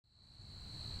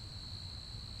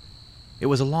It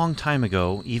was a long time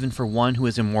ago, even for one who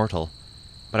is immortal,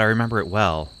 but I remember it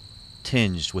well,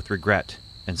 tinged with regret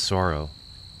and sorrow.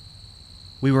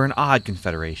 We were an odd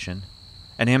confederation,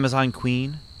 an Amazon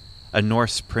queen, a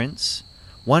Norse prince,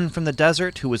 one from the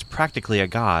desert who was practically a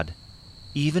god,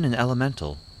 even an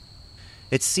elemental.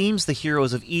 It seems the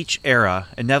heroes of each era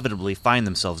inevitably find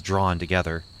themselves drawn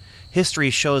together.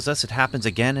 History shows us it happens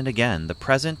again and again. The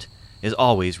present is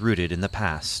always rooted in the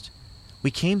past. We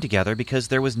came together because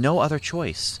there was no other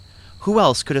choice. Who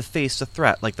else could have faced a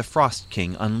threat like the Frost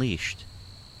King unleashed?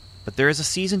 But there is a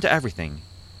season to everything.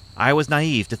 I was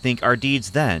naive to think our deeds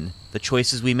then, the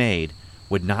choices we made,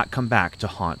 would not come back to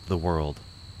haunt the world.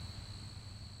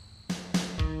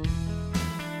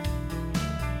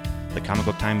 The Comic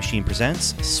Book Time Machine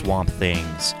presents Swamp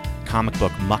Things, comic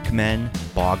book muckmen,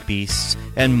 bog beasts,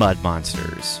 and mud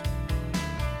monsters.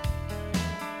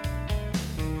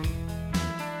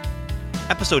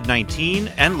 Episode 19,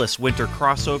 Endless Winter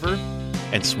Crossover,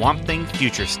 and Swamp Thing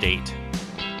Future State.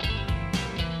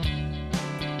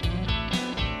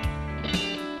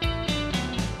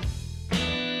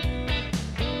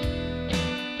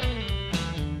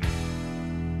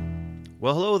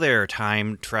 Well, hello there,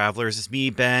 time travelers. It's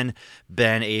me, Ben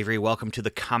Avery. Welcome to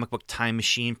the Comic Book Time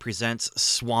Machine presents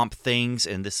Swamp Things,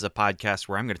 and this is a podcast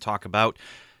where I'm going to talk about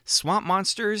swamp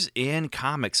monsters in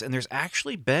comics. And there's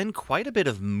actually been quite a bit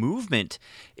of movement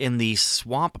in the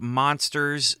swamp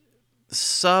monsters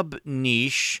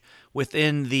sub-niche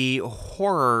within the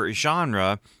horror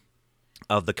genre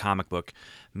of the comic book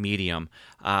medium.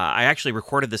 I actually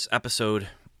recorded this episode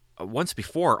once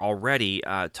before already,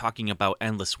 talking about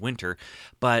Endless Winter,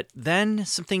 but then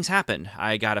some things happened.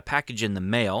 I got a package in the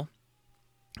mail,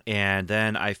 and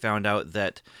then I found out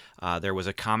that there was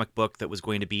a comic book that was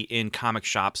going to be in comic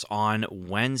shops on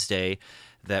Wednesday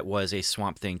that was a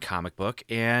Swamp Thing comic book,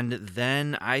 and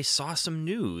then I saw some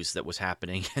news that was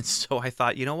happening, and so I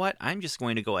thought, you know what, I'm just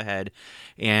going to go ahead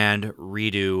and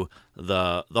redo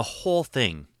the whole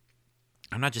thing.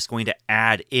 I'm not just going to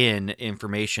add in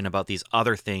information about these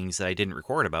other things that I didn't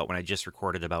record about when I just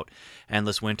recorded about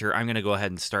Endless Winter. I'm going to go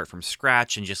ahead and start from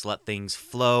scratch and just let things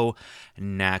flow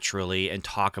naturally and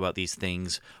talk about these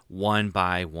things one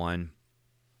by one.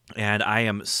 And I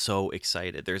am so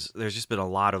excited. There's just been a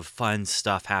lot of fun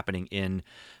stuff happening in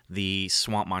the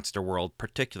swamp monster world,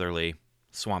 particularly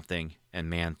Swamp Thing and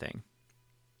Man Thing.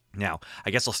 Now,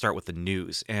 I guess I'll start with the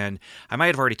news. And I might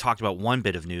have already talked about one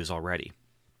bit of news already.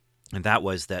 And that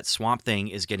was that Swamp Thing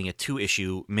is getting a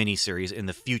 2-issue miniseries in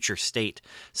the Future State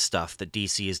stuff that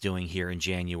DC is doing here in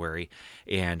January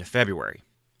and February.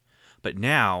 But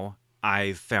now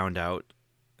I've found out,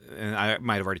 and I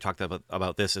might have already talked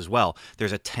about this as well,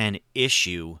 there's a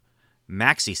 10-issue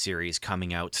maxi series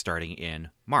coming out starting in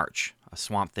March, a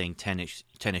Swamp Thing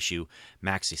 10-issue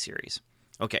maxi series.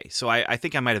 Okay, so I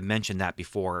think I might have mentioned that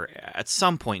before at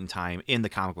some point in time in the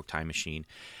Comic Book Time Machine.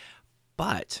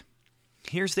 But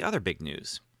here's the other big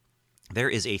news. There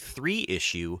is a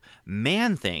 3-issue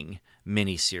Man-Thing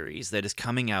miniseries that is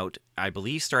coming out, I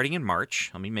believe, starting in March.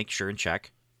 Let me make sure and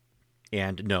check.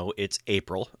 And no, it's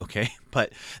April, okay?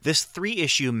 But this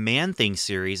 3-issue Man-Thing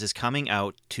series is coming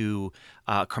out to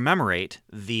commemorate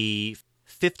the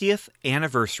 50th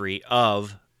anniversary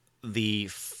of the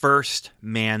first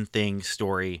Man-Thing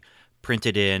story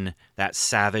printed in that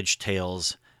Savage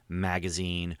Tales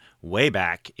magazine way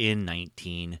back in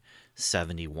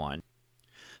 1971.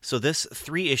 So this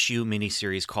 3-issue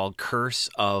miniseries called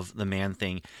Curse of the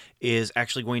Man-Thing is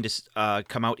actually going to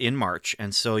come out in March.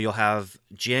 And so you'll have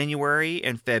January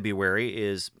and February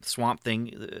is Swamp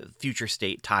Thing Future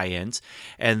State tie-ins.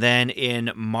 And then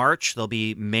in March, there'll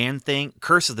be Man-Thing,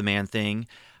 Curse of the Man-Thing,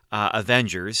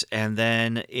 Avengers. And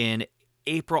then in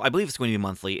April, I believe it's going to be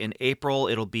monthly. In April,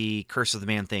 it'll be Curse of the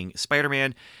Man-Thing,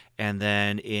 Spider-Man. And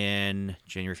then in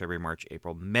January, February, March,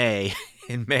 April, May,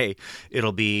 in May,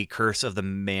 it'll be Curse of the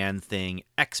Man-Thing,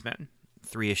 X-Men.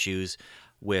 3 issues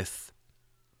with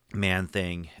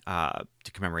Man-Thing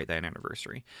to commemorate that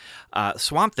anniversary.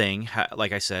 Swamp Thing,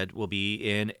 like I said, will be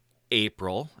in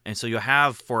April. And so you'll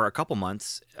have, for a couple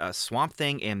months, Swamp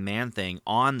Thing and Man-Thing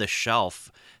on the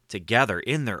shelf together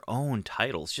in their own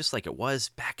titles, just like it was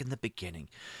back in the beginning.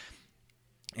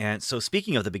 And so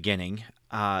speaking of the beginning,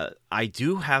 I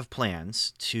do have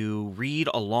plans to read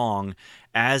along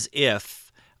as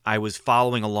if I was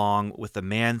following along with the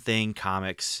Man-Thing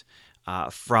comics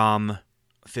from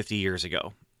 50 years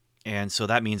ago. And so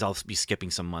that means I'll be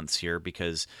skipping some months here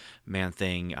because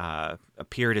Man-Thing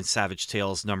appeared in Savage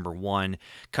Tales #1.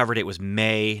 Cover date was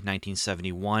May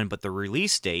 1971, but the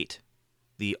release date,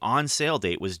 the on-sale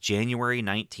date, was January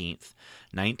 19th,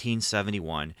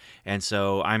 1971. And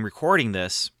so I'm recording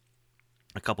this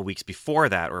a couple weeks before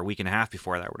that, or a week and a half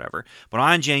before that, or whatever. But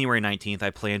on January 19th, I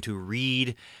plan to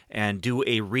read and do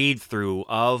a read-through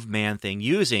of Man-Thing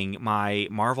using my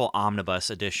Marvel Omnibus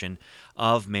edition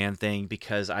of Man-Thing,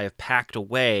 because I have packed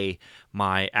away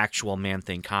my actual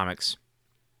Man-Thing comics.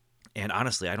 And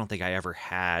honestly, I don't think I ever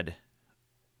had...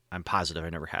 I'm positive I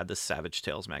never had this Savage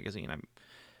Tales magazine.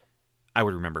 I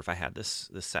would remember if I had this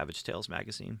Savage Tales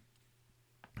magazine.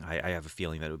 I have a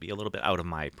feeling that it would be a little bit out of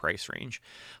my price range.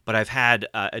 But I've had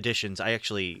editions.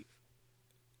 The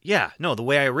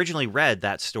way I originally read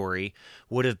that story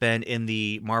would have been in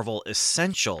the Marvel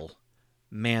Essential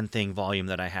Man-Thing volume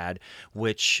that I had,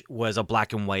 which was a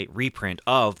black and white reprint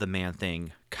of the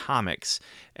Man-Thing comics.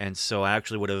 And so I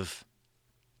actually would have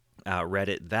read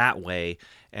it that way.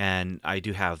 And I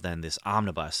do have then this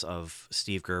omnibus of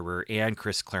Steve Gerber and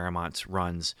Chris Claremont's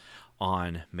runs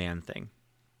on Man-Thing.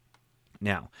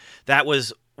 Now, that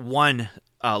was one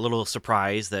little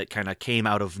surprise that kind of came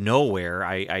out of nowhere.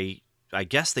 I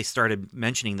guess they started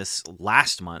mentioning this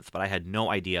last month, but I had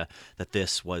no idea that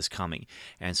this was coming.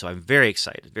 And so I'm very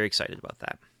excited about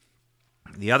that.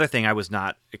 The other thing I was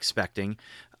not expecting,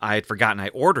 I had forgotten I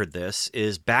ordered this,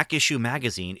 is Back Issue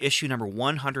Magazine, issue number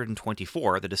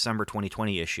 124, the December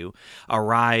 2020 issue,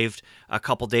 arrived a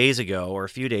couple days ago, or a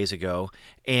few days ago,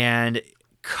 and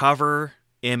cover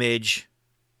image...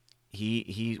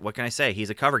 He what can I say? He's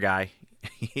a cover guy.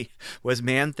 He was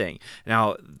Man-Thing.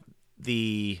 Now,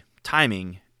 the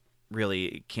timing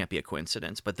really can't be a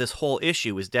coincidence, but this whole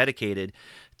issue is dedicated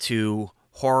to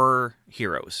horror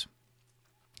heroes.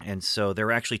 And so there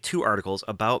are actually two articles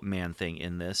about Man-Thing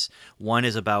in this. One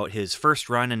is about his first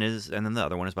run, and then the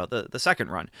other one is about the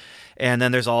second run. And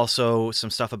then there's also some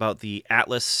stuff about the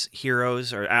Atlas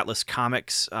heroes, or Atlas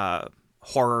Comics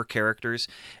horror characters,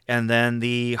 and then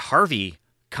the Harvey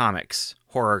Comics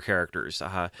horror characters,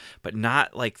 but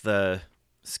not like the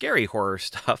scary horror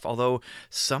stuff, although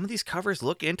some of these covers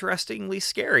look interestingly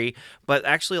scary, but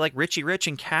actually like Richie Rich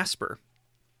and Casper.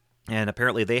 And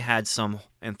apparently they had some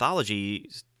anthology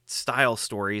style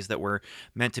stories that were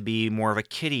meant to be more of a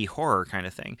kiddie horror kind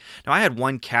of thing. Now, I had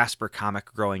one Casper comic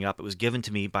growing up. It was given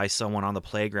to me by someone on the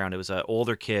playground. It was an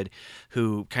older kid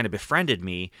who kind of befriended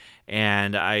me,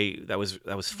 and that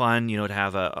was fun, to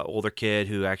have a older kid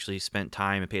who actually spent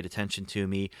time and paid attention to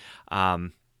me.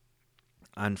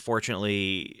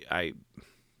 Unfortunately, I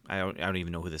don't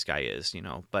even know who this guy is,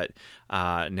 but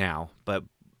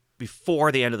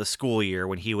before the end of the school year,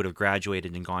 when he would have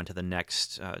graduated and gone to the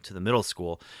next to the middle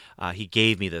school, he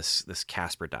gave me this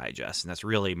Casper digest, and that's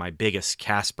really my biggest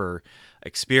Casper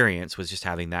experience, was just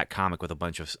having that comic with a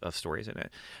bunch of stories in it.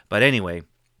 But anyway,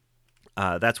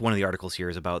 that's one of the articles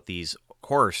here, is about these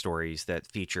horror stories that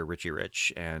feature Richie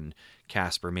Rich and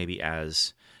Casper, maybe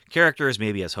as characters,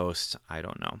 maybe as hosts. I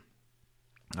don't know.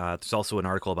 There's also an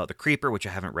article about the Creeper, which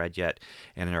I haven't read yet,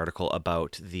 and an article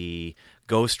about the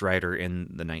Ghost Rider in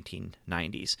the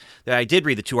 1990s. I did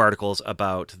read the two articles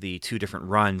about the two different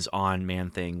runs on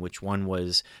Man-Thing, which one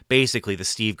was basically the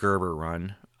Steve Gerber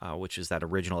run, which is that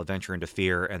original Adventure into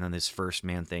Fear, and then his first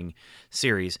Man-Thing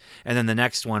series. And then the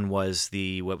next one was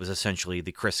what was essentially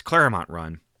the Chris Claremont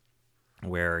run,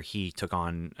 where he took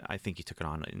on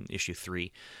in issue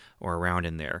 3 or around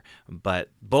in there. But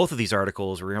both of these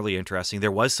articles were really interesting.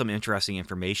 There was some interesting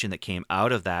information that came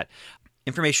out of that,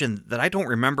 information that I don't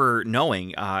remember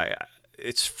knowing.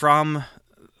 It's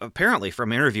apparently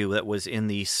from an interview that was in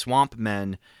the Swamp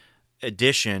Men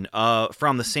edition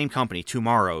from the same company,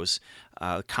 Tomorrow's.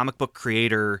 Comic book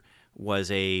creator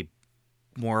was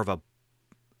more of a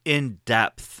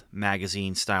in-depth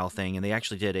magazine style thing, and they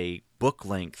actually did a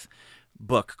book-length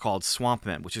book called Swamp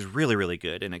Men, which is really, really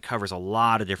good, and it covers a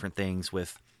lot of different things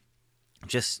with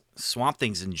just Swamp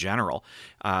Things in general.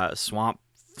 Swamp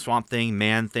Thing,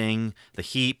 Man-Thing, The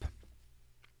Heap,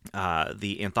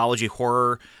 the anthology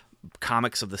horror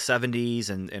comics of the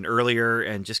 70s and earlier,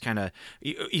 and just kind of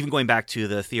even going back to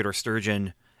the Theodore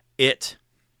Sturgeon It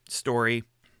story,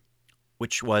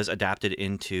 which was adapted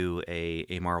into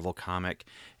a Marvel comic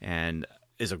and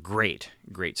is a great,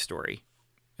 great story,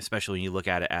 especially when you look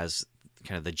at it as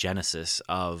kind of the genesis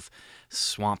of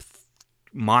swamp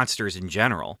monsters in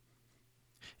general.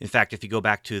 In fact, if you go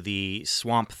back to the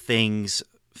Swamp Things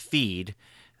feed,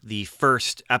 the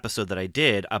first episode that I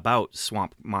did about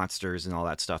swamp monsters and all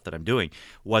that stuff that I'm doing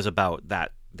was about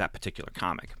that particular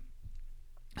comic.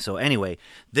 So anyway,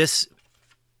 this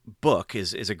book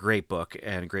is a great book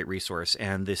and a great resource.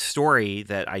 And the story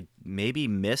that I maybe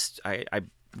missed, I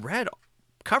read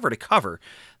cover to cover,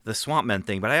 the Swamp Men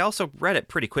thing, but I also read it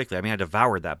pretty quickly. I mean, I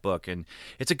devoured that book, and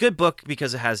it's a good book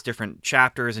because it has different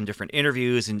chapters and different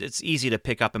interviews, and it's easy to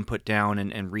pick up and put down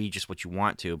and read just what you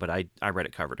want to, but I read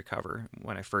it cover to cover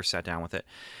when I first sat down with it.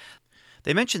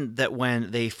 They mentioned that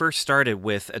when they first started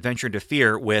with Adventure into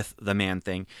Fear with the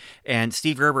Man-Thing, and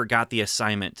Steve Gerber got the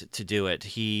assignment to do it.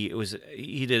 He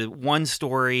did one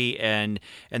story, and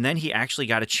then he actually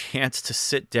got a chance to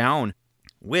sit down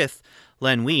with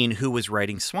Len Wein, who was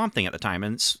writing Swamp Thing at the time.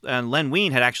 And Len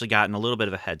Wein had actually gotten a little bit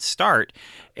of a head start.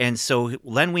 And so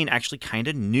Len Wein actually kind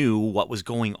of knew what was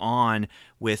going on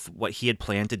with what he had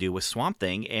planned to do with Swamp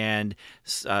Thing. And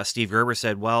Steve Gerber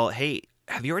said, well, hey,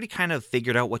 have you already kind of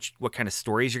figured out what kind of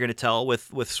stories you're going to tell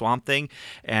with Swamp Thing?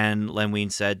 And Len Wein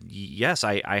said, yes,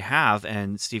 I have.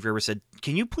 And Steve Gerber said,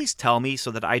 can you please tell me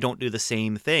so that I don't do the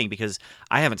same thing, because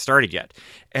I haven't started yet.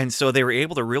 And so they were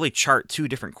able to really chart two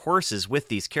different courses with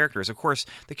these characters. Of course,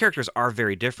 the characters are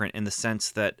very different in the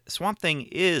sense that Swamp Thing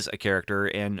is a character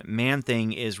and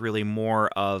Man-Thing is really more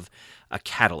of a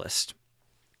catalyst.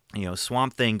 You know,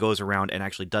 Swamp Thing goes around and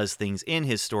actually does things in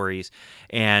his stories,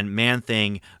 and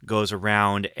Man-Thing goes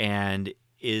around and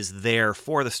is there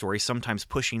for the story, sometimes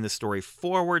pushing the story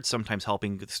forward, sometimes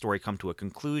helping the story come to a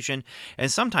conclusion, and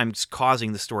sometimes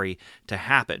causing the story to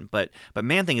happen. But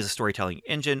Man-Thing is a storytelling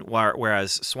engine,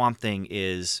 whereas Swamp Thing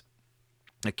is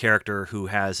a character who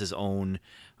has his own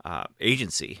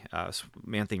agency.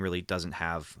 Man-Thing really doesn't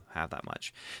have that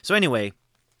much. So anyway,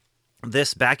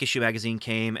 this back issue magazine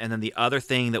came, and then the other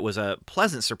thing that was a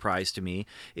pleasant surprise to me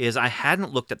is I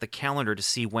hadn't looked at the calendar to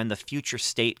see when the Future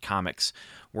State comics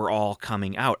were all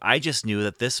coming out. I just knew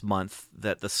that this month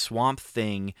that the Swamp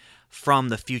Thing from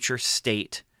the Future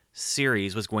State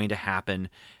series was going to happen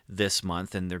this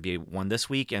month, and there'd be one this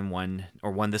week and one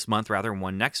this month rather, and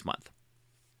one next month.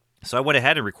 So I went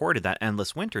ahead and recorded that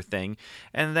Endless Winter thing,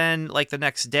 and then like the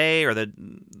next day or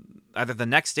either the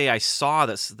next day I saw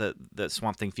that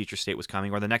Swamp Thing Future State was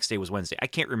coming, or the next day was Wednesday. I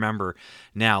can't remember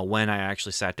now when I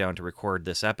actually sat down to record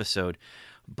this episode,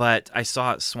 but I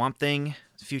saw Swamp Thing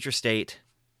Future State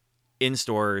in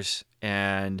stores,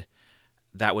 and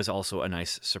that was also a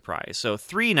nice surprise. So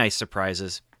 3 nice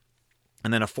surprises,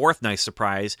 and then a 4th nice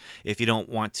surprise, if you don't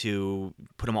want to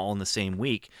put them all in the same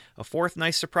week. A 4th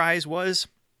nice surprise was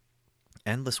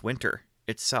Endless Winter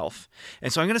itself.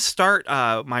 And so I'm going to start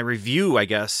my review, I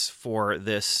guess, for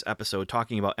this episode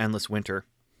talking about Endless Winter.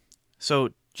 So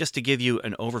just to give you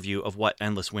an overview of what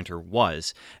Endless Winter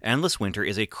was, Endless Winter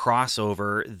is a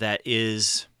crossover that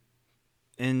is,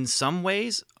 in some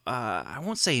ways, I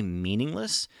won't say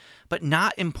meaningless, but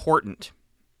not important.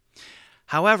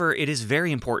 However, it is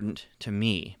very important to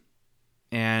me,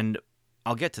 and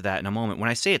I'll get to that in a moment.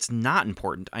 When I say it's not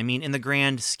important, I mean in the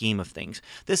grand scheme of things.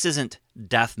 This isn't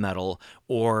death metal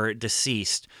or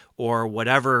Deceased or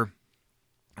whatever.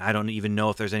 I don't even know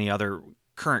if there's any other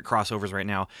current crossovers right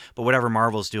now, but whatever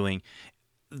Marvel's doing,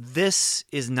 this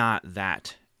is not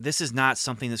that. This is not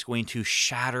something that's going to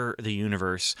shatter the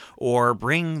universe or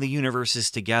bring the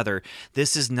universes together.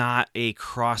 This is not a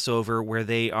crossover where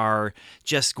they are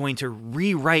just going to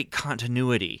rewrite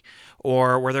continuity,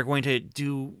 or where they're going to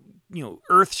do,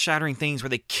 earth-shattering things where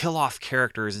they kill off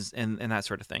characters and that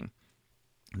sort of thing.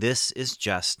 This is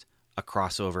just a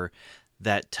crossover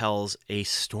that tells a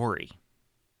story.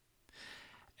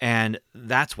 And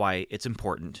that's why it's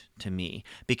important to me,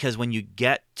 because when you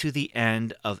get to the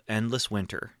end of Endless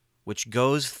Winter, which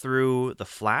goes through The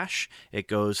Flash, it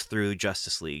goes through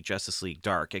Justice League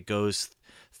Dark, it goes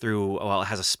through, it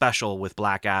has a special with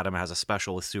Black Adam, it has a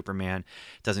special with Superman,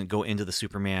 it doesn't go into the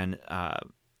Superman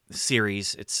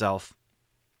series itself.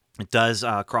 It does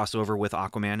cross over with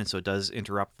Aquaman, and so it does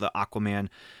interrupt the Aquaman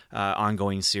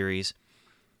ongoing series.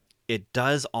 It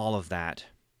does all of that.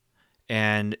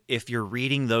 And if you're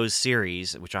reading those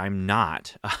series, which I'm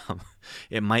not,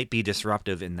 it might be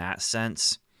disruptive in that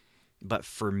sense. But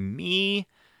for me,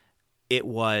 it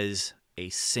was a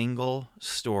single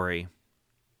story.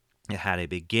 It had a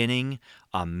beginning,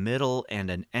 a middle, and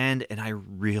an end, and I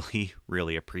really,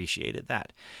 really appreciated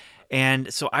that.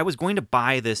 And so I was going to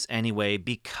buy this anyway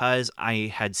because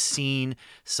I had seen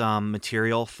some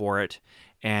material for it,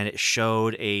 and it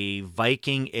showed a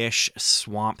Viking-ish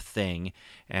Swamp Thing.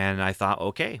 And I thought,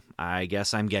 okay, I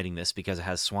guess I'm getting this because it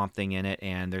has Swamp Thing in it,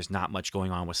 and there's not much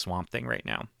going on with Swamp Thing right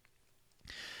now.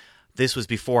 This was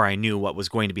before I knew what was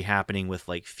going to be happening with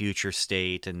like Future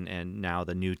State and now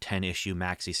the new 10-issue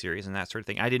maxi series and that sort of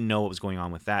thing. I didn't know what was going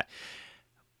on with that.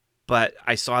 But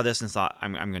I saw this and thought,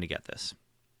 I'm going to get this.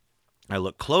 I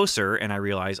looked closer and I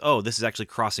realized, oh, this is actually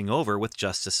crossing over with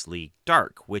Justice League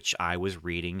Dark, which I was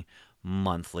reading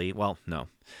monthly. Well, no.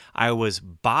 I was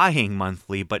buying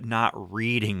monthly, but not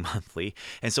reading monthly.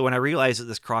 And so when I realized that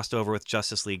this crossed over with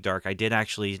Justice League Dark, I did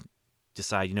actually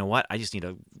decide, you know what? I just need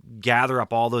to gather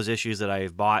up all those issues that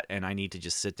I've bought, and I need to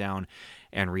just sit down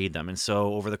and read them. And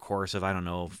so over the course of, I don't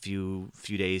know, a few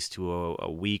days to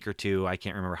a week or two, I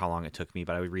can't remember how long it took me,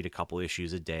 but I would read a couple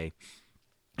issues a day.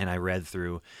 And I read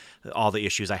through all the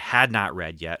issues I had not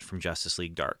read yet from Justice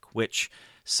League Dark, which,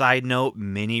 side note,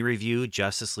 mini review,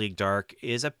 Justice League Dark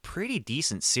is a pretty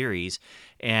decent series.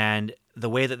 And the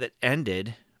way that it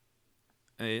ended,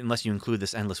 unless you include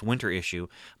this Endless Winter issue,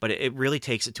 but it really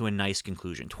takes it to a nice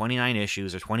conclusion. 29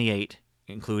 issues, or 28,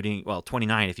 including, well,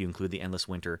 29 if you include the Endless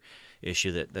Winter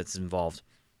issue that's involved.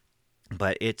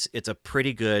 But it's a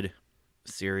pretty good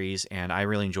series, and I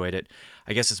really enjoyed it.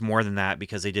 I guess it's more than that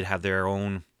because they did have their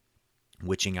own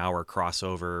Witching Hour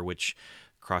crossover, which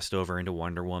crossed over into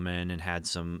Wonder Woman and had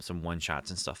some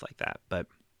one-shots and stuff like that. But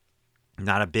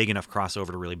not a big enough crossover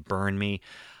to really burn me.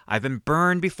 I've been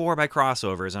burned before by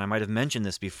crossovers, and I might have mentioned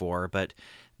this before, but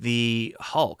the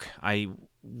Hulk, I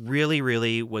really,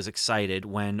 really was excited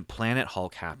when Planet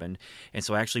Hulk happened, and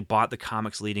so I actually bought the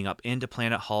comics leading up into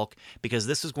Planet Hulk because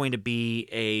this was going to be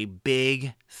a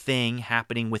big thing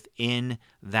happening within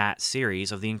that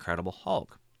series of The Incredible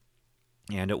Hulk.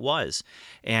 And it was.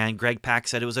 And Greg Pak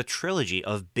said it was a trilogy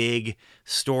of big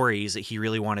stories that he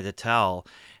really wanted to tell.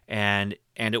 And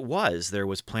it was. There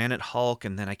was Planet Hulk,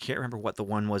 and then I can't remember what the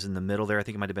one was in the middle there. I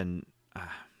think it might have been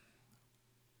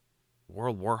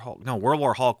World War Hulk. No, World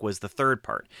War Hulk was the third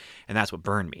part. And that's what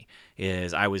burned me,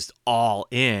 is I was all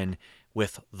in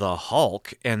with the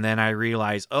Hulk, and then I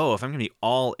realized, oh, if I'm going to be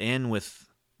all in with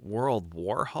World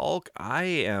War Hulk, I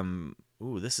am...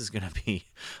 Ooh, this is going to be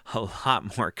a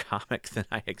lot more comic than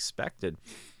I expected.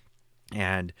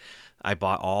 And I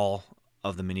bought all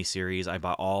of the miniseries. I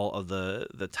bought all of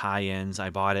the tie-ins. I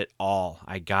bought it all.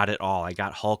 I got it all. I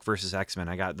got Hulk versus X-Men.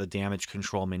 I got the Damage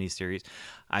Control miniseries.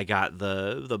 I got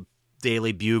the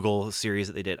Daily Bugle series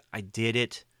that they did. I did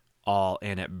it all,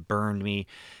 and it burned me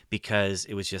because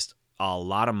it was just a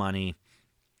lot of money,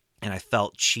 and I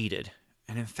felt cheated.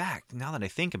 And in fact, now that I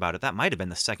think about it, that might have been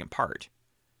the second part.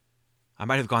 I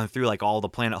might have gone through like all the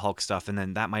Planet Hulk stuff, and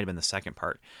then that might have been the second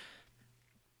part.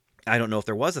 I don't know if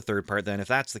there was a third part then, if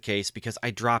that's the case, because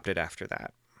I dropped it after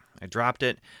that. I dropped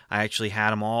it. I actually had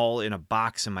them all in a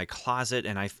box in my closet,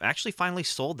 and I actually finally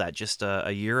sold that just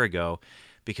a year ago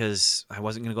because I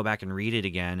wasn't going to go back and read it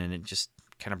again, and it just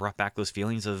kind of brought back those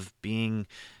feelings of being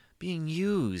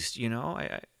used, you know?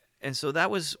 And so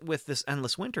that was with this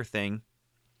Endless Winter thing.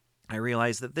 I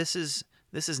realized that this is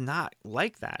not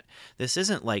like that. This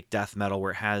isn't like Death Metal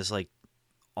where it has like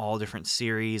all different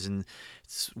series and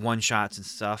one-shots and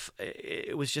stuff.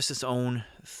 It was just its own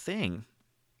thing.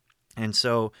 And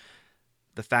so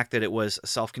the fact that it was a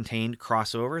self-contained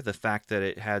crossover, the fact that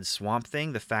it had Swamp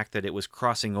Thing, the fact that it was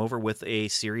crossing over with a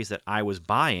series that I was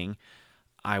buying,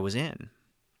 I was in.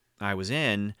 I was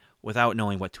in without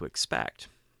knowing what to expect.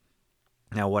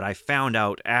 Now, what I found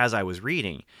out as I was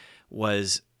reading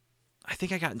was, I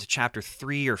think I got into chapter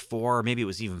 3 or 4, or maybe it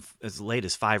was even as late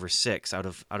as 5 or 6 out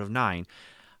of 9.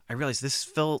 I realized this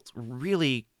felt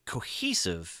really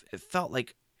cohesive. It felt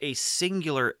like a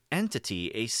singular entity,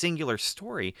 a singular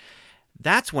story.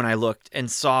 That's when I looked and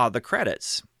saw the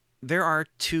credits. There are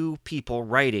 2 people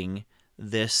writing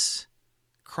this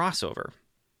crossover.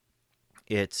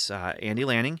 It's Andy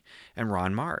Lanning and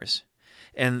Ron Marz.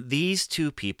 And these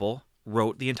 2 people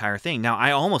wrote the entire thing. Now, I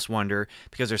almost wonder,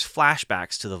 because there's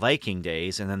flashbacks to the Viking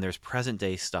days, and then there's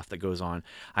present-day stuff that goes on.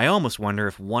 I almost wonder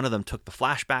if one of them took the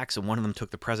flashbacks and one of them took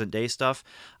the present-day stuff.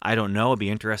 I don't know. It'd be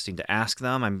interesting to ask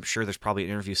them. I'm sure there's probably an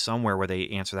interview somewhere where they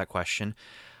answer that question.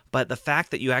 But the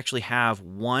fact that you actually have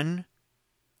one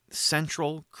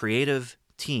central creative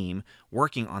team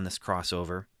working on this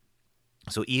crossover,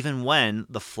 so even when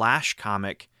the Flash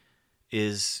comic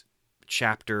is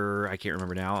chapter, I can't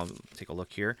remember now, I'll take a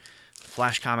look here.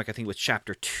 Flash comic, I think, was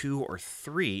chapter 2 or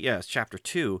 3. Yeah, it's chapter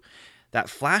 2.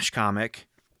 That Flash comic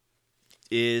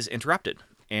is interrupted.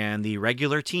 And the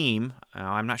regular team,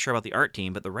 I'm not sure about the art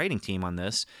team, but the writing team on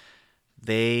this,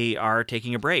 they are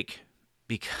taking a break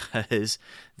because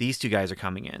these 2 guys are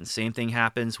coming in. Same thing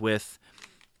happens with,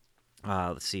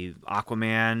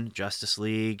 Aquaman, Justice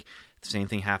League. The same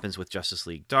thing happens with Justice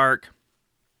League Dark.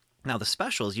 Now, the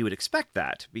specials, you would expect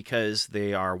that because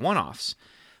they are one-offs.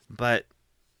 But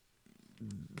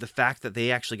the fact that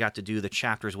they actually got to do the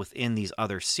chapters within these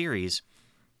other series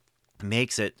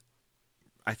makes it,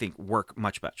 I think, work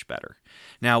much, much better.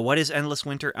 Now, what is Endless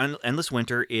Winter? Endless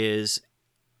Winter is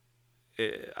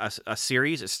a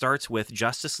series. It starts with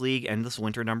Justice League Endless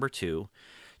Winter number 2.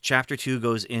 Chapter 2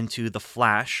 goes into The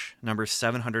Flash, number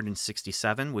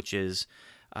 767, which is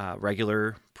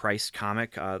regular priced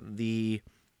comic. The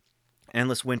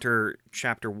Endless Winter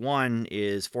Chapter 1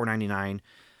 is $4.99.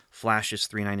 Flash is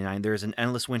 $3.99. There's an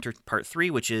Endless Winter Part 3,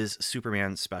 which is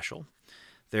Superman Special.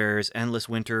 There's Endless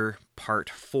Winter Part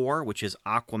 4, which is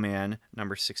Aquaman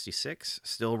number 66.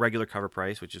 Still regular cover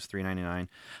price, which is $3.99.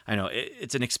 I know,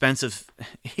 it's an expensive...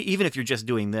 Even if you're just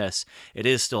doing this, it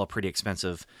is still a pretty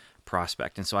expensive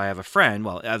prospect. And so I have a friend,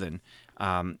 Evan.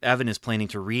 Evan is planning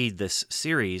to read this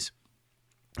series,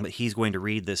 but he's going to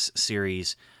read this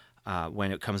series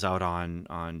when it comes out on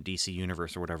DC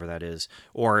Universe or whatever that is,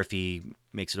 or if he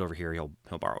makes it over here, he'll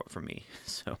borrow it from me.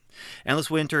 So, Endless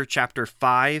Winter Chapter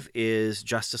 5 is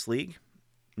Justice League,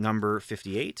 number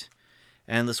 58.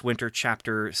 Endless Winter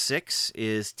Chapter 6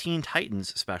 is Teen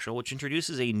Titans Special, which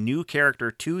introduces a new character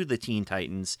to the Teen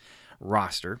Titans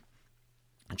roster.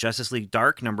 Justice League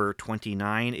Dark, number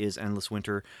 29, is Endless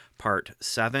Winter Part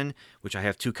 7, which I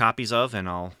have 2 copies of, and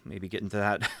I'll maybe get into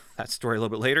that story a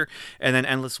little bit later. And then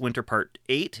Endless Winter Part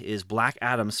 8 is Black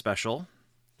Adam Special,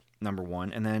 number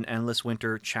 1. And then Endless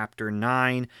Winter Chapter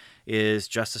 9 is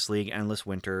Justice League Endless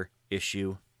Winter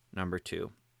issue number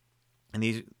 2.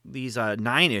 And these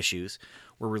 9 issues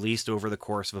were released over the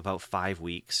course of about 5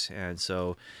 weeks. And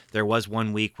so there was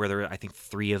one week where there were, I think,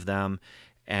 3 of them,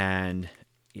 and...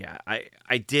 yeah,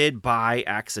 I did buy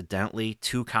accidentally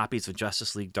 2 copies of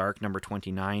Justice League Dark number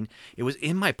 29. It was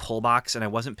in my pull box, and I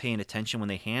wasn't paying attention when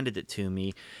they handed it to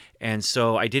me. And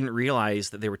so I didn't realize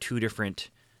that there were 2 different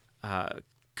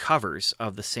covers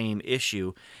of the same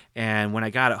issue. And when I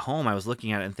got it home, I was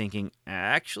looking at it and thinking,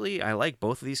 actually, I like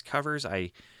both of these covers.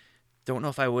 I don't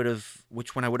know if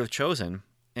which one I would have chosen.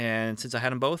 And since I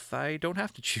had them both, I don't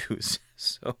have to choose.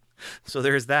 So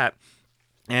there's that.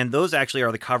 And those actually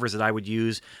are the covers that I would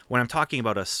use when I'm talking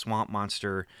about a Swamp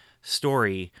Monster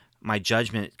story. My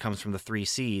judgment comes from the 3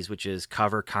 C's, which is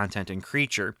cover, content, and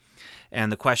creature.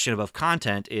 And the question of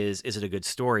content is it a good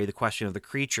story? The question of the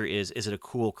creature is it a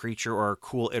cool creature or a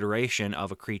cool iteration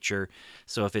of a creature?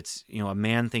 So if it's, a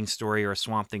Man-Thing story or a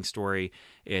Swamp Thing story,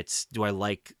 it's, do I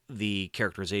like the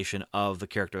characterization of the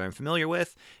character that I'm familiar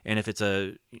with? And if it's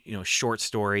a, short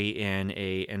story in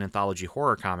an anthology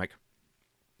horror comic,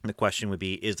 the question would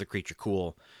be, is the creature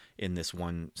cool in this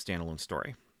one standalone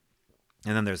story?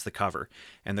 And then there's the cover.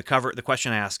 And the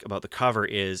question I ask about the cover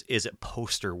is it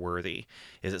poster worthy?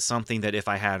 Is it something that if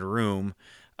I had room,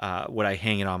 would I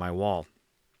hang it on my wall?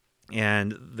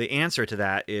 And the answer to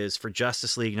that is for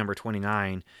Justice League number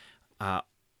 29,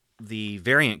 the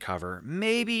variant cover,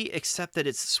 maybe, except that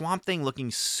it's Swamp Thing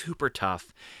looking super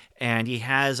tough. And he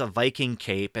has a Viking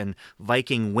cape and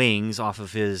Viking wings off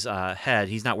of his head.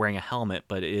 He's not wearing a helmet,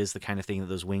 but it is the kind of thing that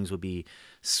those wings would be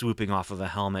swooping off of a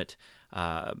helmet,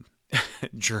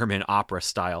 German opera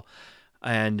style.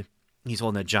 And he's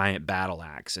holding a giant battle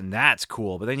axe, and that's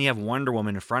cool. But then you have Wonder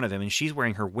Woman in front of him, and she's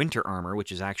wearing her winter armor,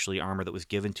 which is actually armor that was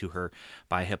given to her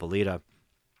by Hippolyta,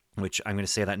 which I'm going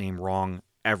to say that name wrong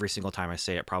every single time I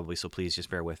say it, probably, so please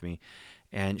just bear with me.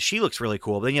 And she looks really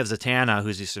cool. But then you have Zatanna,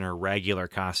 who's just in her regular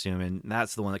costume, and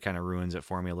that's the one that kind of ruins it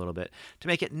for me a little bit to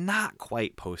make it not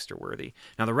quite poster-worthy.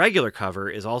 Now, the regular cover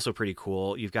is also pretty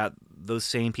cool. You've got those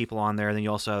same people on there, and then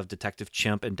you also have Detective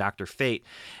Chimp and Dr. Fate,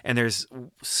 and there's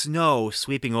snow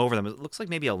sweeping over them. It looks like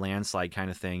maybe a landslide kind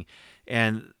of thing,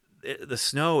 and the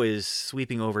snow is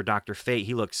sweeping over Dr. Fate.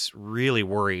 He looks really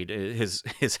worried. His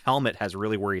helmet has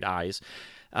really worried eyes.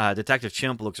 Detective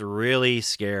Chimp looks really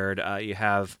scared. You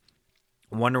have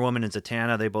Wonder Woman and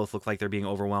Zatanna, they both look like they're being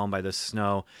overwhelmed by the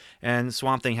snow. And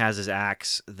Swamp Thing has his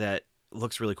axe that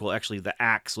looks really cool. Actually, the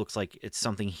axe looks like it's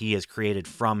something he has created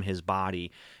from his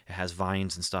body. It has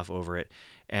vines and stuff over it.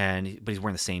 But he's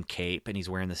wearing the same cape, and he's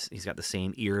got the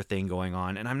same ear thing going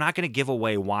on. And I'm not going to give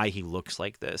away why he looks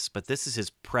like this, but this is his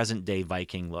present-day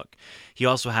Viking look. He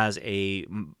also has a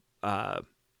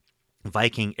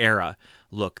Viking era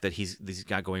look that he's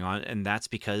got going on, and that's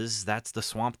because that's the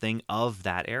Swamp Thing of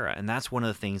that era. And that's one of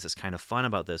the things that's kind of fun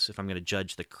about this. If I'm going to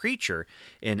judge the creature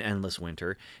in Endless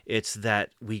Winter, it's that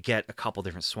we get a couple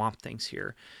different Swamp Things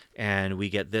here, and we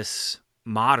get this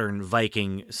modern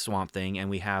Viking Swamp Thing, and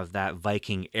we have that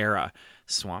Viking era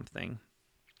Swamp Thing.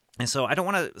 And so I don't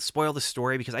want to spoil the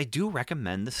story because I do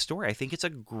recommend the story. I think it's a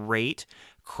great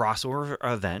crossover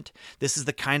event. This is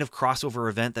the kind of crossover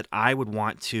event that I would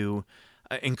want to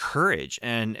encourage.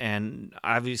 And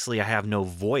obviously I have no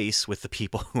voice with the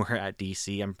people who are at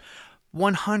DC. I'm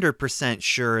 100%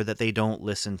 sure that they don't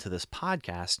listen to this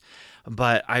podcast,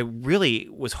 but I really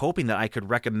was hoping that I could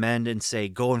recommend and say,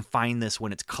 go and find this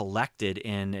when it's collected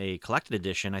in a collected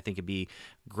edition. I think it'd be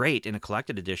great in a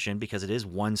collected edition because it is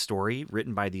one story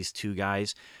written by these two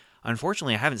guys.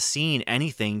 Unfortunately, I haven't seen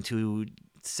anything to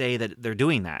say that they're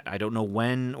doing that. I don't know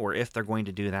when or if they're going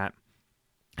to do that.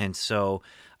 And so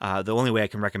the only way I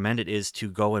can recommend it is to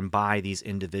go and buy these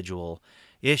individual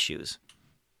issues.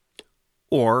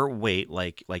 Or wait,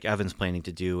 like Evan's planning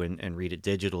to do, and read it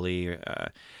digitally.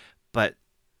 But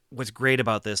what's great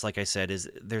about this, like I said, is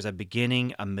there's a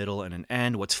beginning, a middle, and an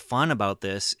end. What's fun about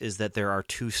this is that there are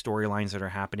two storylines that are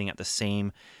happening at the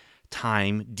same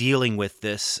time dealing with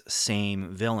this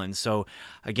same villain. So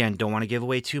again, don't want to give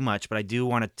away too much, but I do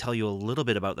want to tell you a little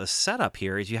bit about the setup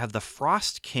here. Is you have the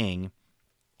Frost King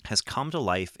has come to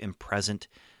life in present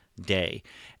day,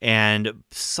 and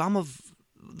some of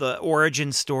the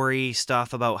origin story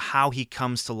stuff about how he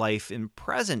comes to life in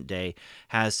present day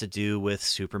has to do with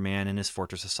Superman and his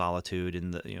Fortress of Solitude,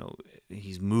 and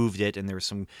he's moved it, and there's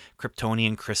some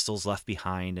Kryptonian crystals left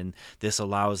behind, and this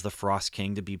allows the Frost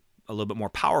King to be a little bit more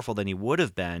powerful than he would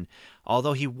have been,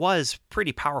 although he was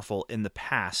pretty powerful in the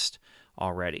past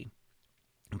already.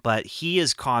 But he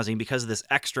is causing, because of this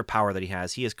extra power that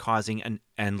he is causing an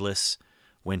endless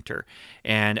winter.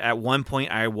 And at one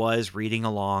point I was reading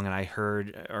along and I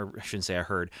heard, or I shouldn't say I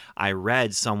heard, I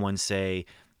read someone say,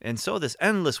 and so this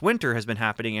endless winter has been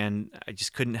happening, and I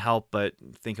just couldn't help but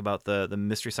think about the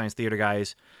Mystery Science Theater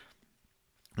guys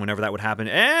whenever that would happen,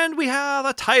 and we have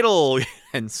a title.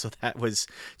 And so that was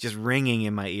just ringing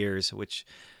in my ears, which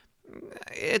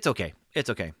it's okay. It's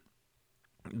okay.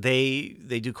 They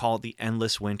do call it the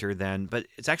endless winter then, but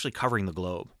it's actually covering the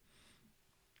globe.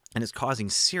 And it's causing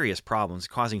serious problems,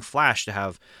 causing Flash to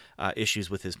have issues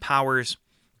with his powers.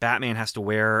 Batman has to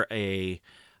wear a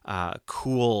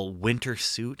cool winter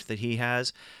suit that he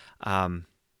has.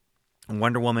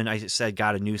 Wonder Woman, I said,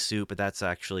 got a new suit, but that's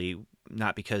actually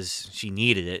not because she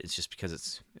needed it. It's just because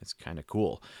it's kind of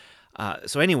cool.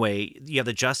 So anyway, you have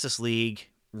the Justice League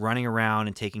running around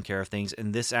and taking care of things,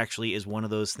 and this actually is one of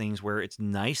those things where it's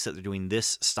nice that they're doing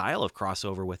this style of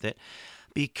crossover with it,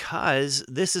 because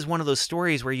this is one of those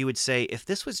stories where you would say, if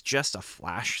this was just a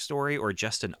Flash story or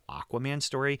just an Aquaman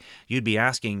story, you'd be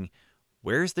asking,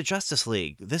 where's the Justice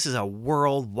League? This is a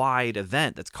worldwide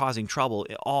event that's causing trouble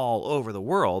all over the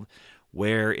world.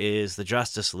 Where is the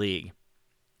Justice League?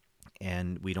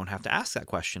 And we don't have to ask that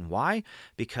question. Why?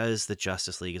 Because the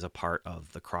Justice League is a part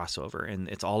of the crossover, and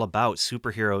it's all about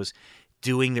superheroes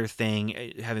doing their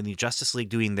thing, having the Justice League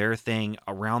doing their thing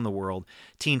around the world.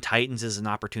 Teen Titans is an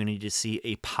opportunity to see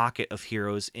a pocket of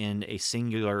heroes in a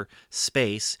singular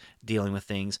space dealing with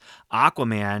things.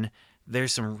 Aquaman,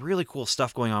 there's some really cool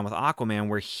stuff going on with Aquaman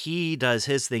where he does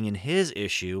his thing in his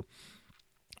issue,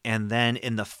 and then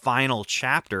in the final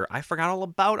chapter, I forgot all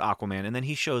about Aquaman, and then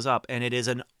he shows up, and it is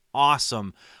an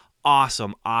awesome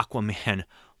Aquaman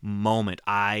moment.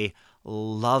 I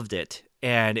loved it.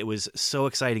 And it was so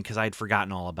exciting because I'd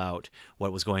forgotten all about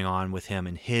what was going on with him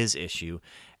and his issue.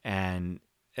 And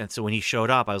so when he showed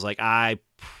up, I was like, I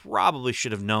probably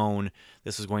should have known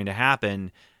this was going to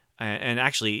happen. And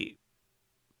actually,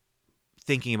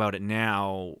 thinking about it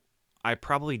now, I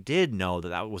probably did know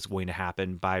that was going to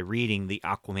happen by reading the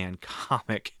Aquaman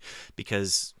comic,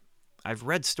 because I've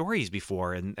read stories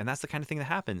before, and that's the kind of thing that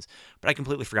happens. But I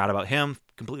completely forgot about him,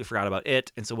 completely forgot about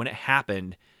it. And so when it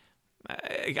happened,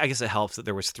 I guess it helps that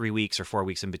there was 3 weeks or 4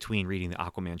 weeks in between reading the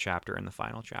Aquaman chapter and the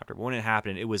final chapter. But when it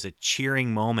happened, it was a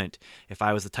cheering moment. If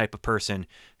I was the type of person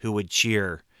who would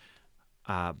cheer,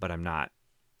 but I'm not,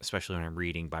 especially when I'm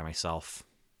reading by myself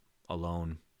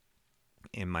alone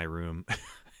in my room.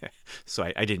 So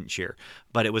I didn't cheer,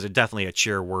 but it was definitely a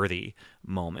cheer-worthy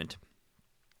moment.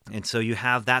 And so you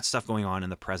have that stuff going on in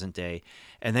the present day,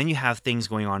 and then you have things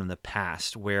going on in the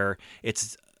past where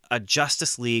it's a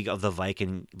Justice League of the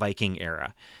Viking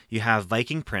era. You have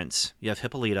Viking Prince, you have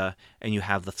Hippolyta, and you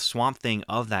have the Swamp Thing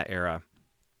of that era.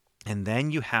 And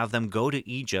then you have them go to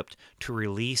Egypt to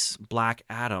release Black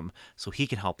Adam so he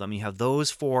can help them. You have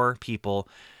those four people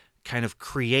kind of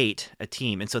create a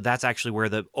team. And so that's actually where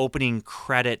the opening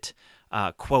credit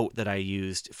quote that I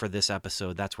used for this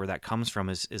episode, that's where that comes from,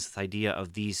 is this idea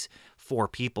of these four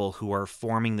people who are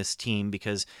forming this team,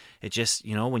 because it just,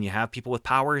 when you have people with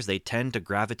powers, they tend to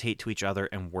gravitate to each other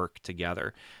and work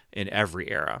together in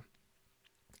every era.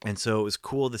 And so it was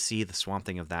cool to see the Swamp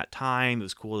Thing of that time. It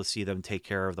was cool to see them take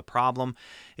care of the problem.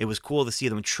 It was cool to see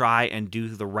them try and do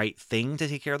the right thing to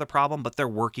take care of the problem, but they're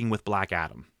working with Black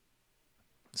Adam.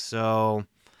 So,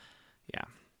 yeah.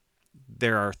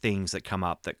 there are things that come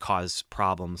up that cause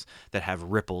problems that have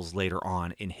ripples later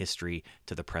on in history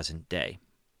to the present day.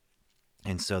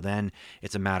 And so then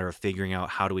it's a matter of figuring out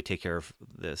how do we take care of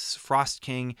this Frost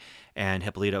King. And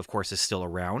Hippolyta, of course, is still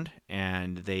around,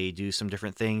 and they do some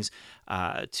different things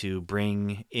to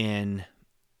bring in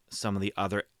some of the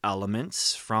other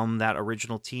elements from that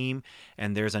original team.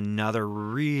 And there's another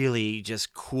really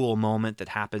just cool moment that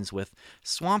happens with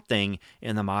Swamp Thing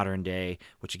in the modern day,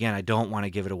 which again, I don't want to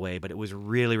give it away, but it was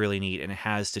really, really neat. And it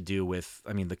has to do with,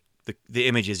 I mean, the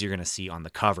images you're going to see on the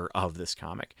cover of this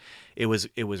comic. It was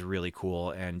really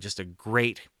cool and just a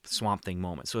great Swamp Thing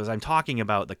moment. So as I'm talking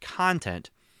about the content,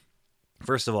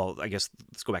 first of all, I guess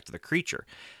let's go back to the creature.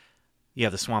 You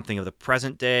have the Swamp Thing of the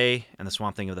present day and the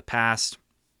Swamp Thing of the past.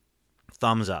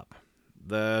 Thumbs up.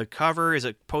 The cover, is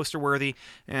it poster worthy?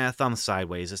 Thumbs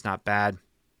sideways. It's not bad.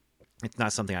 It's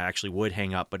not something I actually would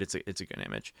hang up, but it's a good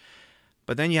image.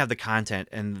 But then you have the content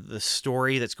and the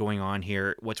story that's going on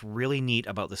here. What's really neat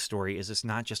about the story is it's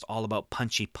not just all about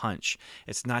punchy punch.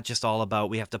 It's not just all about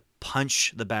we have to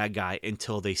punch the bad guy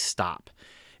until they stop.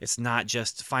 It's not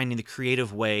just finding the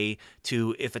creative way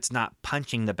to, if it's not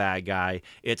punching the bad guy,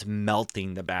 it's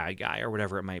melting the bad guy or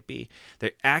whatever it might be.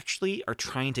 They actually are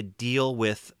trying to deal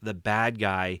with the bad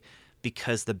guy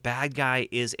because the bad guy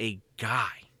is a guy.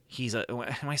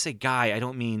 When I say guy, I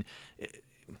don't mean,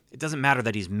 it doesn't matter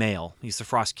that he's male. He's the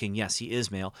Frost King. Yes, he is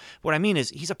male. What I mean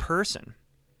is he's a person.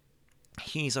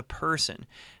 He's a person.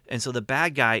 And so the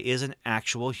bad guy is an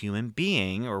actual human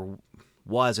being, or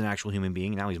was an actual human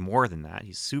being. Now he's more than that.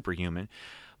 He's superhuman.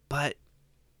 But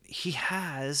he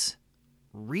has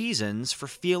reasons for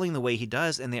feeling the way he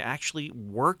does, and they actually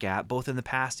work at, both in the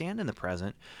past and in the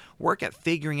present, work at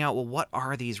figuring out, well, what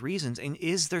are these reasons, and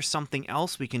is there something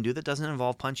else we can do that doesn't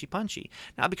involve punchy?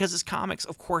 Now, because it's comics,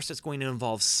 of course it's going to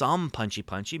involve some punchy,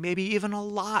 maybe even a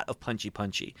lot of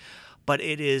punchy, but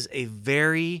it is a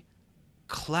very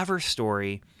clever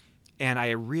story. And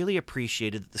I really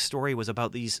appreciated that the story was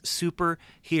about these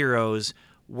superheroes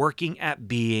working at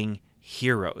being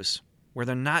heroes, where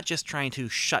they're not just trying to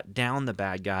shut down the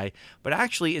bad guy, but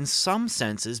actually, in some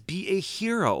senses, be a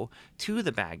hero to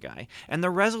the bad guy. And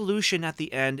the resolution at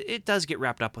the end, it does get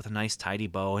wrapped up with a nice, tidy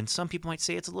bow. And some people might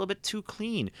say it's a little bit too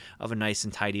clean of a nice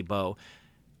and tidy bow.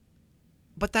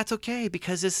 But that's okay,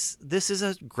 because this is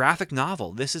a graphic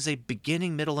novel. This is a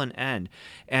beginning, middle, and end.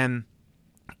 And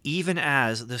even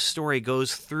as the story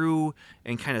goes through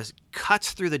and kind of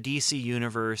cuts through the DC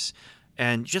universe,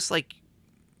 and just like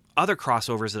other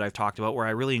crossovers that I've talked about where I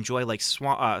really enjoy, like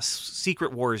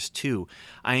Secret Wars 2,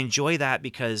 I enjoy that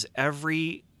because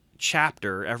every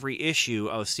chapter, every issue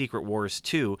of Secret Wars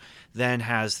 2 then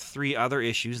has 3 other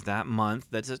issues that month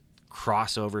that's a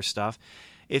crossover stuff.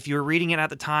 If you were reading it at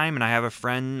the time, and I have a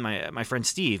friend, my friend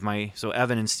Steve, so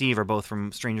Evan and Steve are both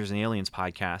from Strangers and Aliens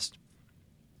podcast,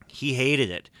 he hated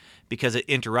it because it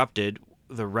interrupted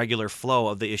the regular flow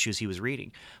of the issues he was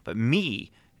reading. But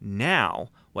me, now,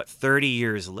 30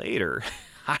 years later,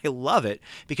 I love it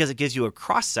because it gives you a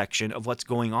cross-section of what's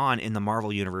going on in the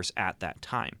Marvel Universe at that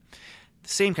time. The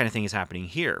same kind of thing is happening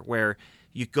here, where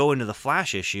you go into the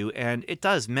Flash issue, and it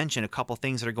does mention a couple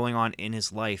things that are going on in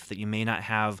his life that you may not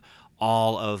have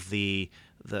all of the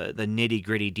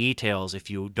nitty-gritty details if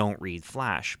you don't read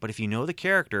Flash. But if you know the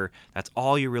character, that's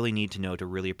all you really need to know to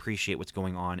really appreciate what's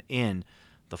going on in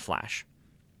the Flash.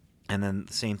 And then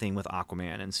the same thing with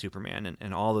Aquaman and Superman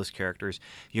and all those characters.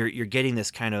 You're getting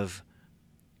this kind of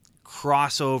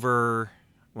crossover.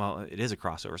 Well, it is a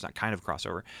crossover. It's not kind of a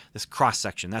crossover. This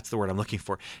cross-section, that's the word I'm looking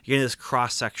for. You're getting this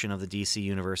cross-section of the DC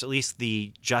universe, at least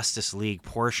the Justice League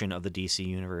portion of the DC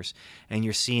universe. And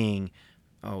you're seeing,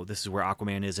 oh, this is where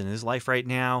Aquaman is in his life right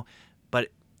now. But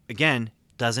again,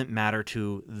 doesn't matter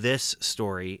to this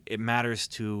story. It matters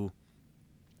to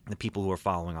the people who are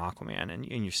following Aquaman, and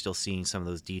you're still seeing some of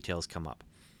those details come up.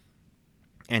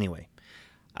 Anyway,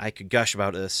 I could gush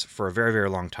about this for a very, very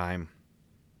long time.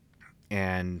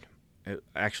 And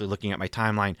actually, looking at my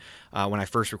timeline, when I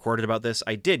first recorded about this,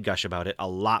 I did gush about it a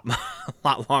lot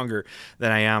longer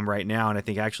than I am right now. And I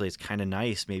think actually it's kind of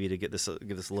nice maybe to give this a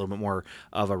little bit more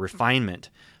of a refinement.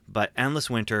 But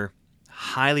Endless Winter,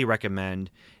 highly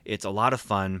recommend. It's a lot of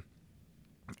fun,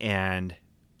 and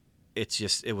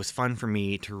it was fun for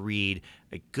me to read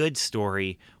a good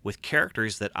story with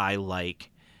characters that I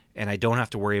like, and I don't have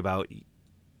to worry about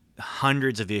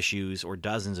hundreds of issues or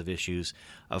dozens of issues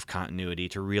of continuity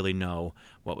to really know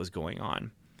what was going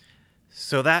on.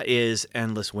 So that is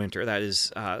Endless Winter. That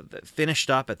is finished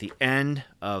up at the end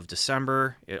of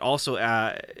December. It also,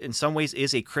 in some ways,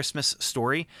 is a Christmas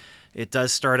story. It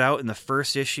does start out in the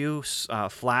first issue.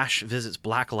 Flash visits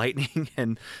Black Lightning,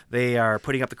 and they are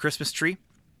putting up the Christmas tree.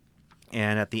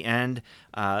 And at the end,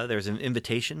 there's an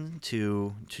invitation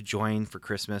to join for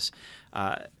Christmas.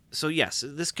 So yes,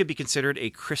 this could be considered a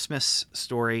Christmas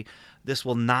story. This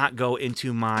will not go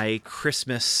into my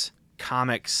Christmas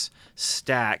comics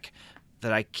stack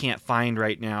that I can't find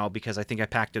right now because I think I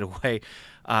packed it away.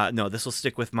 No, this will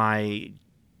stick with my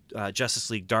Justice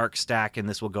League Dark stack, and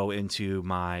this will go into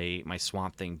my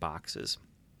Swamp Thing boxes.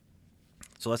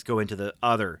 So let's go into the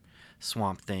other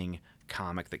Swamp Thing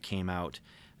comic that came out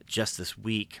just this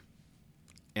week,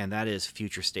 and that is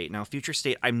Future State. Now, Future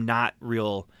State, I'm not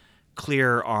real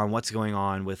clear on what's going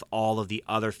on with all of the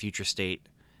other Future State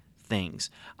things.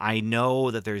 I know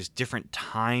that there's different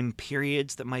time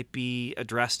periods that might be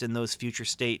addressed in those Future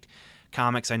State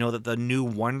comics. I know that the new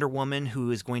Wonder Woman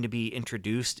who is going to be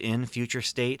introduced in Future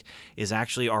State is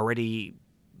actually already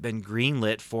been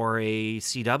greenlit for a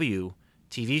CW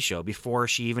TV show before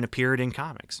she even appeared in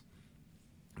comics.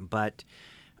 But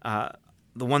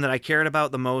the one that I cared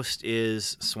about the most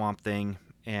is Swamp Thing,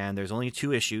 and there's only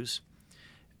 2 issues.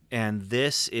 And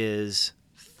this is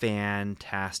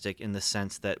fantastic in the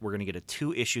sense that we're going to get a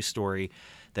 2-issue story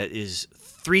that is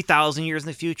 3,000 years in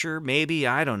the future, maybe,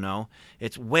 I don't know.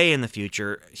 It's way in the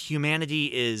future. Humanity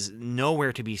is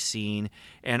nowhere to be seen,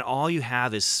 and all you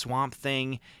have is Swamp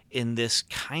Thing in this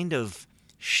kind of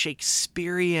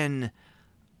Shakespearean,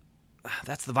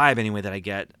 that's the vibe anyway that I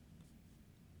get,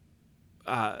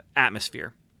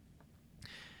 atmosphere.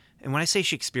 And when I say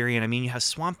Shakespearean, I mean you have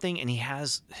Swamp Thing and he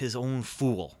has his own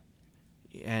fool.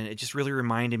 And it just really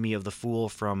reminded me of the Fool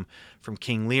from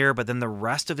King Lear, but then the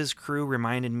rest of his crew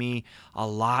reminded me a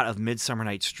lot of Midsummer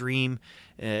Night's Dream.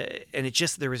 And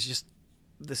there was just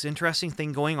this interesting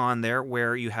thing going on there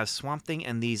where you have Swamp Thing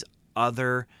and these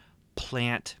other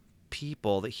plant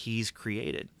people that he's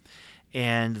created.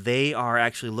 And they are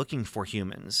actually looking for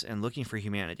humans and looking for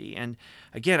humanity. And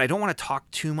again, I don't want to talk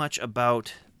too much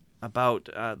about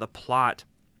the plot,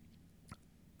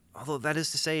 although that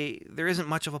is to say there isn't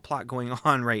much of a plot going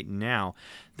on right now.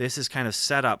 This is kind of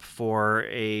set up for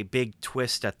a big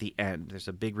twist at the end. There's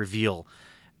a big reveal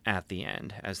at the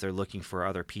end as they're looking for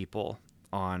other people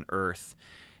on Earth.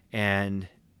 And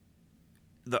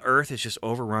the Earth is just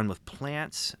overrun with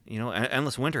plants. You know,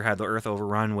 Endless Winter had the Earth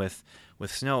overrun with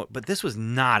snow, but this was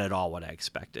not at all what I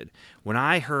expected. When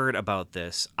I heard about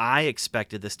this, I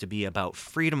expected this to be about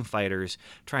freedom fighters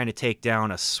trying to take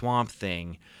down a Swamp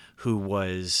Thing who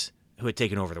had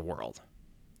taken over the world.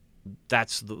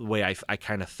 That's the way I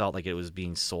kind of felt like it was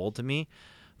being sold to me,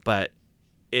 but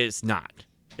it's not.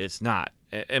 It's not.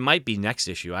 It might be next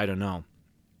issue. I don't know.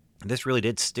 This really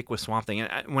did stick with Swamp Thing.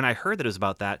 And when I heard that it was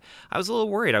about that, I was a little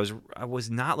worried. I was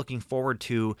not looking forward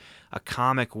to a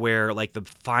comic where like the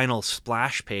final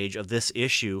splash page of this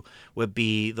issue would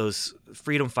be those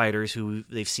freedom fighters who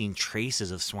they've seen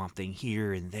traces of Swamp Thing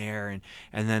here and there,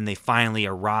 and then they finally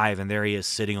arrive, and there he is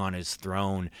sitting on his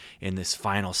throne in this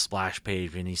final splash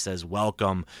page, and he says,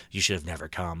 "Welcome, you should have never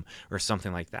come," or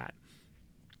something like that.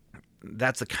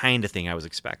 That's the kind of thing I was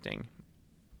expecting.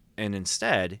 And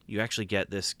instead, you actually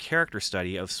get this character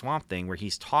study of Swamp Thing where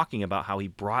he's talking about how he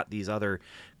brought these other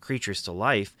creatures to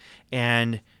life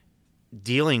and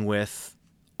dealing with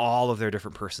all of their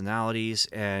different personalities.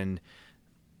 And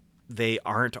they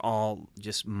aren't all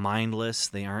just mindless.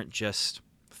 They aren't just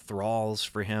thralls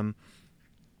for him.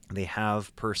 They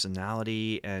have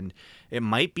personality. And it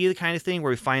might be the kind of thing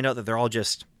where we find out that they're all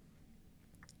just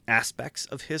aspects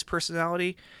of his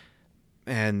personality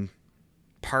and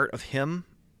part of him.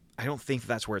 I don't think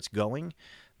that's where it's going,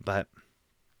 but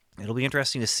it'll be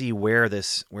interesting to see where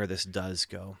this does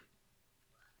go.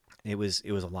 It was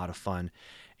a lot of fun,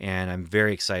 and I'm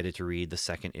very excited to read the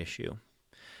 2nd issue.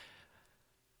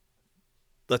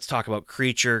 Let's talk about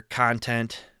Creature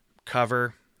content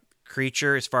cover.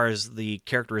 Creature, as far as the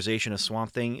characterization of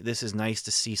Swamp Thing, this is nice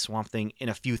to see Swamp Thing in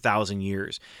a few thousand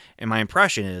years. And my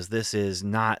impression is this is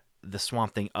not the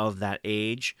Swamp Thing of that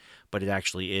age, but it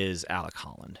actually is Alec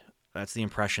Holland. That's the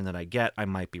impression that I get. I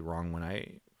might be wrong when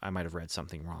I might have read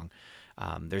something wrong.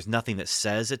 There's nothing that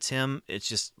says it's him. It's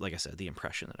just, like I said, the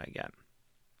impression that I get.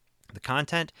 The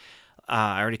content,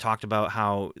 I already talked about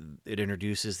how it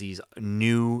introduces these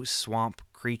new swamp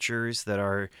creatures that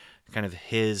are kind of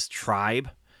his tribe,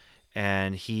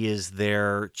 and he is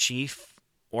their chief,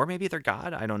 or maybe their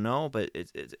god. I don't know, but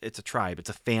it's a tribe. It's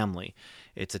a family.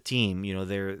 It's a team. You know,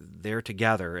 they're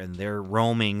together and they're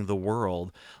roaming the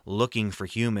world looking for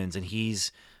humans, and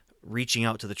he's reaching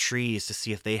out to the trees to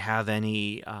see if they have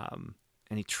any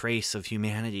trace of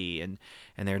humanity, and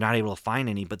they're not able to find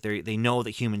any, but they know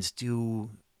that humans do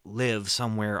live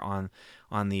somewhere on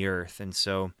the earth, and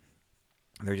so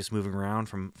they're just moving around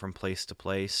from place to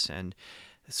place. And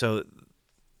so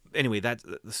anyway,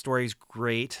 the story's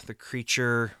great. The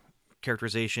creature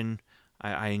characterization,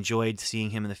 I enjoyed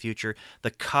seeing him in the future.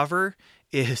 The cover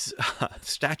is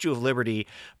Statue of Liberty,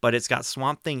 but it's got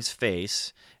Swamp Thing's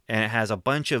face, and it has a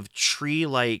bunch of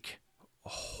tree-like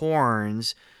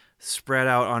horns spread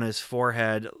out on his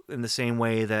forehead in the same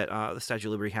way that the Statue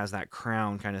of Liberty has that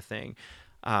crown kind of thing.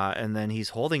 And then he's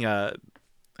holding a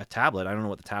tablet. I don't know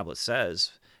what the tablet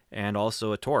says, and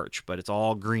also a torch, but it's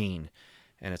all green,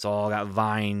 and it's all got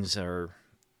vines, or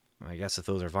I guess if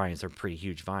those are vines, they're pretty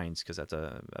huge vines because that's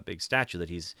a big statue that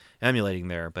he's emulating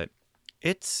there. But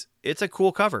it's a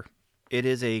cool cover. It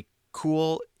is a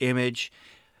cool image.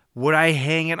 Would I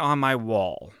hang it on my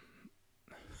wall?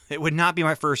 It would not be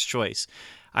my first choice.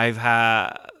 I've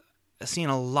seen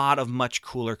a lot of much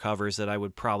cooler covers that I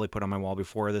would probably put on my wall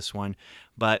before this one.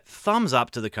 But thumbs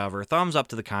up to the cover, thumbs up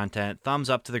to the content, thumbs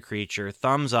up to the creature,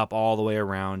 thumbs up all the way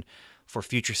around for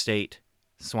Future State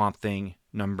Swamp Thing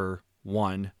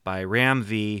 #1 by Ram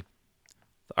V,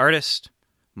 the artist,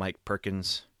 Mike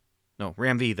Perkins. No,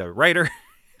 Ram V, the writer,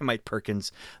 Mike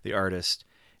Perkins, the artist,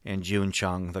 and June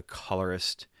Chung, the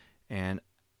colorist, and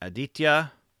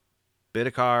Aditya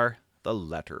Bidikar, the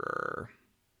letterer.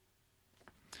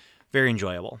 Very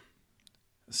enjoyable.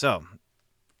 So,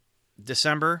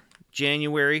 December,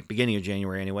 January, beginning of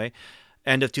January anyway,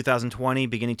 end of 2020,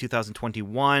 beginning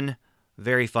 2021,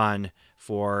 very fun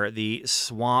for the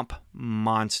Swamp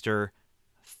Monster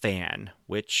fan,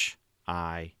 which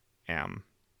I am.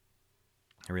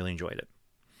 I really enjoyed it.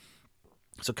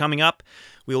 So coming up,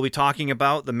 we will be talking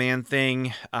about the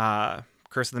Man-Thing,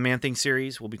 Curse of the Man-Thing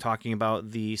series. We'll be talking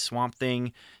about the Swamp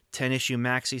Thing 10-issue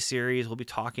maxi series. We'll be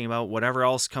talking about whatever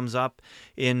else comes up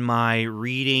in my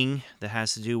reading that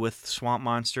has to do with swamp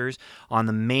monsters on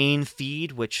the main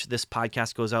feed, which this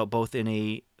podcast goes out both in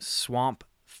a Swamp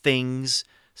Things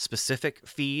specific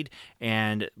feed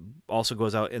and also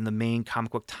goes out in the main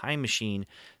Comic Book Time Machine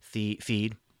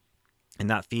feed. And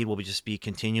that feed will just be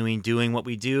continuing doing what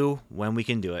we do when we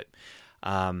can do it.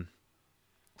 I'm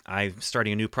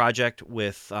starting a new project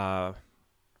with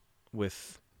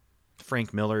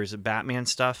Frank Miller's Batman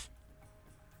stuff.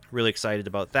 Really excited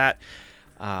about that.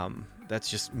 That's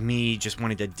just me just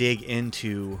wanting to dig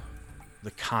into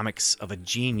the comics of a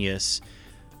genius,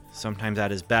 sometimes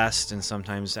at his best and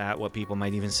sometimes at what people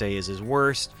might even say is his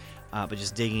worst, but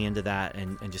just digging into that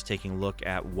and just taking a look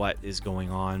at what is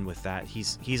going on with that.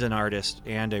 He's an artist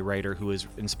and a writer who has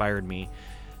inspired me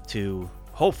to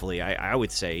hopefully, I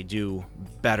would say, do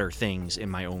better things in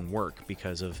my own work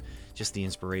because of just the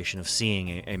inspiration of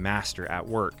seeing a master at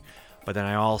work. But then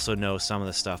I also know some of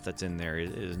the stuff that's in there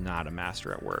is not a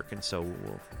master at work, and so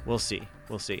we'll see.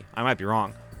 I might be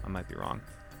wrong.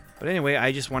 But anyway,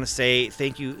 I just want to say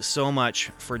thank you so much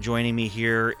for joining me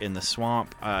here in the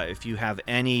swamp. If you have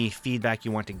any feedback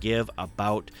you want to give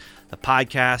about the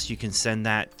podcast, you can send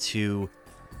that to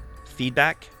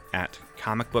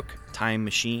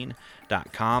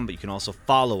feedback@comicbooktimemachine.com. But you can also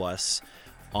follow us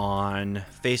on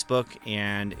Facebook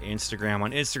and Instagram.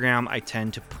 On Instagram, I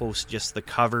tend to post just the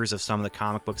covers of some of the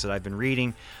comic books that I've been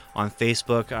reading. On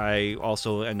Facebook, I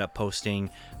also end up posting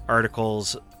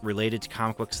articles related to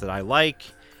comic books that I like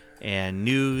and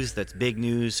news that's big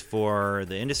news for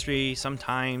the industry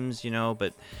sometimes,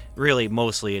 but really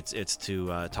mostly it's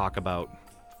to talk about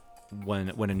when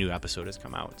a new episode has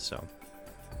come out. So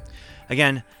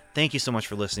again, thank you so much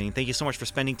for listening. Thank you so much for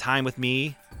spending time with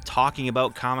me talking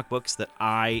about comic books that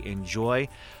I enjoy.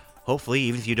 Hopefully,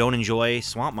 even if you don't enjoy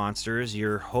Swamp Monsters,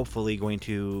 you're hopefully going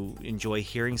to enjoy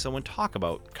hearing someone talk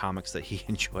about comics that he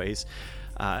enjoys.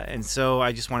 And so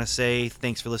I just want to say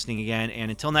thanks for listening again. And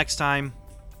until next time,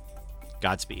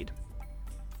 Godspeed.